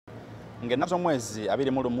Ngenazo mwezi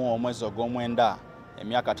 21 omwezi ogw'omwenda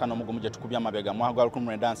emyaka 5 mu gye tukubya mabega mwaga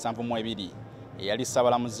 1972 yali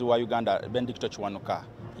Ssaabalamuzi wa Uganda Benedicto Kiwanuka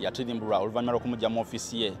yatirimbulwa oluvannyuma lw'okumujja mu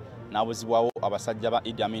ofisi ye n'abuzibwawo abasajja ba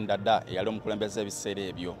Idi Amin Dada eyali omukulembeze ebiseera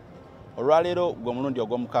ebyo. Olwaleero gwe mulundi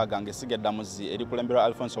ogw'omukaaga ng'Ageesigika erikulemberwa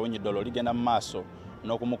Alphonse Owinyiddolo ligenda mu maaso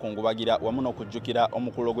n'okumukungubagira wamu n'okujjukira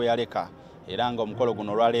omukulu gwe yaleka era nga omukolo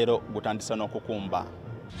guno olwaleero gutandise n'okukumba.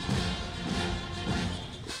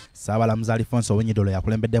 Ssaabalamuzi Alphonse Owinyiddolo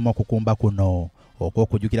yakulembeddemu okukumba kuno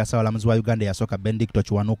okw'okujjukira Ssaabalamuzi wa Uganda eyasooka Benedicto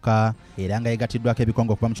Kiwanuka era nga yeegatiddwako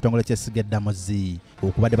ebikongo okuva mu kitongole ky'Ageesigika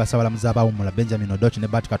okubadde Bassaabalamuzi abawummula Benjamin Odochi ne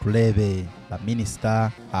Bart Katulebe,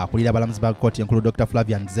 baminisita, akulira abalamuzi ba kkooti enkulu Dr.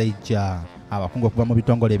 Flavian Zeija, abakungu okuva mu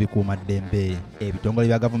bitongole ebikuumaddembe, ebitongole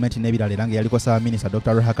bya gavumenti n'ebirala era nga yaliko Ssaabaminisita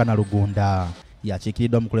Dr. Ruhakana Rugunda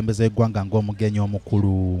yakiikiridde omukulembeze w'eggwanga ng'omugenyi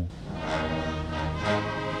omukulu.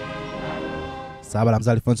 Ssaabalamuzi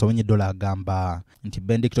Alphonse Owinyiddolo agamba nti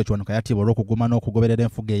Benedicto Kiwanuka yatibwa olw'okuguma n'okugoberera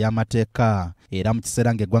enfuga ey'amateeka era mu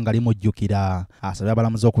kiseera ng'eggwanga limujjukira asabye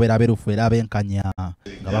abalamuzi okubeera abeerufu era abenkanya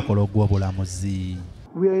nga bakola ogw'obulamuzi.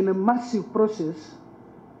 We are in a massive process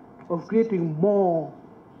of creating more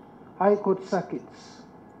high court circuits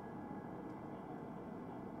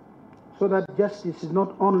so that justice is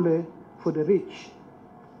not only for the rich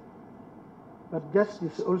but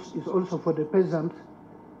justice is also for the peasant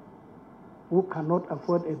who cannot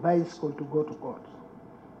afford a bicycle to go to court.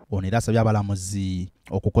 Ono era asabye abalamuzi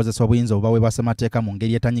okukozesa obuyinza obubaweebwa ssemateeka mu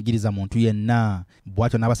ngeri etanyigiriza muntu yenna,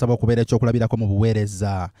 bw'atyo n'abasaba okubeera ekyokulabirako mu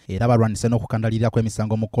buweereza era balwanise n'okukandalirirako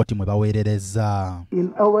emisango mu kkooti mwe baweerereza.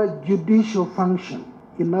 In our judicial function,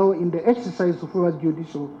 in the exercise of our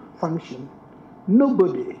judicial function,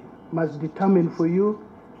 nobody must determine for you,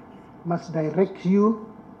 must direct you,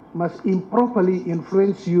 must improperly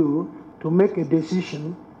influence you to make a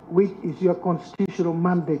decision which is your constitutional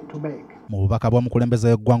mandate to make. Mu bubaka bw'omukulembeze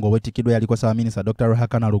w'eggwanga obwettikiddwa yaliko Ssaabaminisita Dr.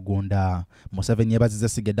 Ruhakana Rugunda, Museveni yeebazizza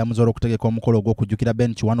Essiga olw'okutegeka omukolo ogw'okujjukira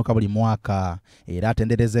Ben Kiwanuka buli mwaka era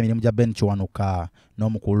atendereza emirimu gya Ben Kiwanuka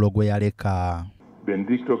n'omukululo gwe yaleka.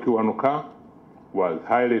 Benedicto Kiwanuka was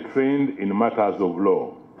highly trained in matters of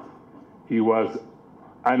law. He was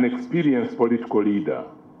an experienced political leader,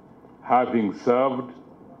 having served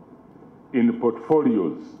in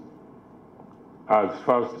portfolios as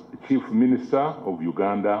first Chief Minister of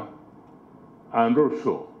Uganda and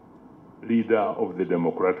also leader of the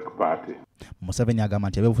Democratic Party. Museveni agamba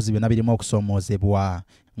nti ebyobufuzi byonna birimu okusoomoozebwa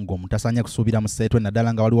ng'omuntu asaanye kusuubira mu sseetwe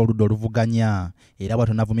naddala nga waliwo oludda oluvuganya era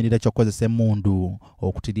bw'atyo n'avumirira ekyokukozesa emmundu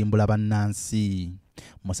okutirimbula bannansi.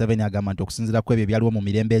 Museveni agamba nti okusinziira ku ebyo ebyaliwo mu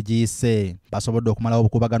mirembe egiyise basobodde okumalawo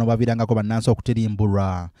obukuubagano baviirangako bannansi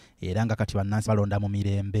okutirimbulwa era nga kati bannansi balonda mu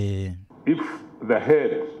mirembe. If the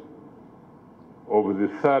head of the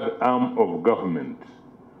third arm of government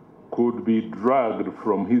could be dragged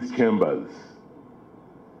from his chambers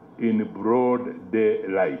in broad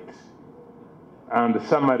daylight and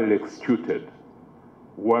summarily executed,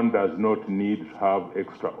 one does not need to have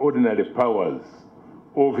extraordinary powers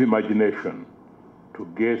of imagination to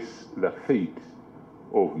guess the fate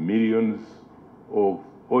of millions of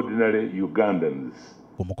ordinary Ugandans.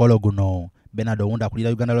 Omukolo guno Benado Owunda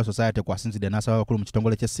akulira Uganda Law Society kwasinzidde n'asaba abakulu mu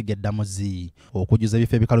kitongole ky'Ageesigika okujjuza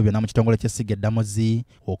ebifo ebikalu byonna mu kitongole ky'Ageesigika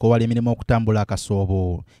okwewala emirimu okutambula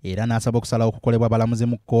akasoobo era n'asaba okusalawo okukolebwa abalamuzi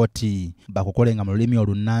mu kkooti bakukolenga mu lulimi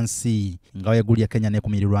olunnansi nga weegulya Kenya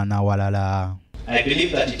n'ekumirirwana awalala. I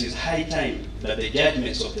believe that it is high time that the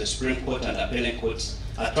judgments of the Supreme Court and appellate courts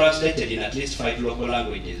are translated in at least 5 local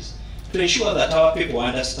languages to ensure that our people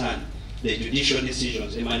understand the judicial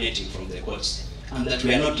decisions emanating from the courts and that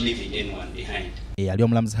we are not leaving anyone behind. Eyali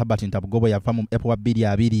omulamuzi Herbert Ntabugobo yava mu April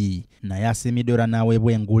 2020 naye asiimiddwa era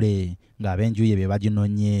n'aweebwa engule ng'ab'enju ye be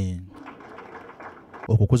baginonye.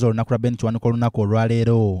 Okukuza olunaku lwa Ben Kiwanuka olunaku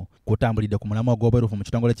olwaleero kutambulidde ku mulamu ogw'obwerufu mu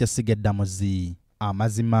kitongole ky'Ageesigika,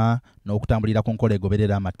 amazima n'okutambulira ku nkola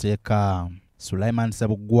egoberera amateeka. Sulaiman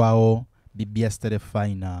Ssebuggwawo, BBS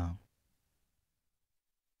Terefayina.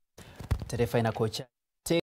 Terefayina kocha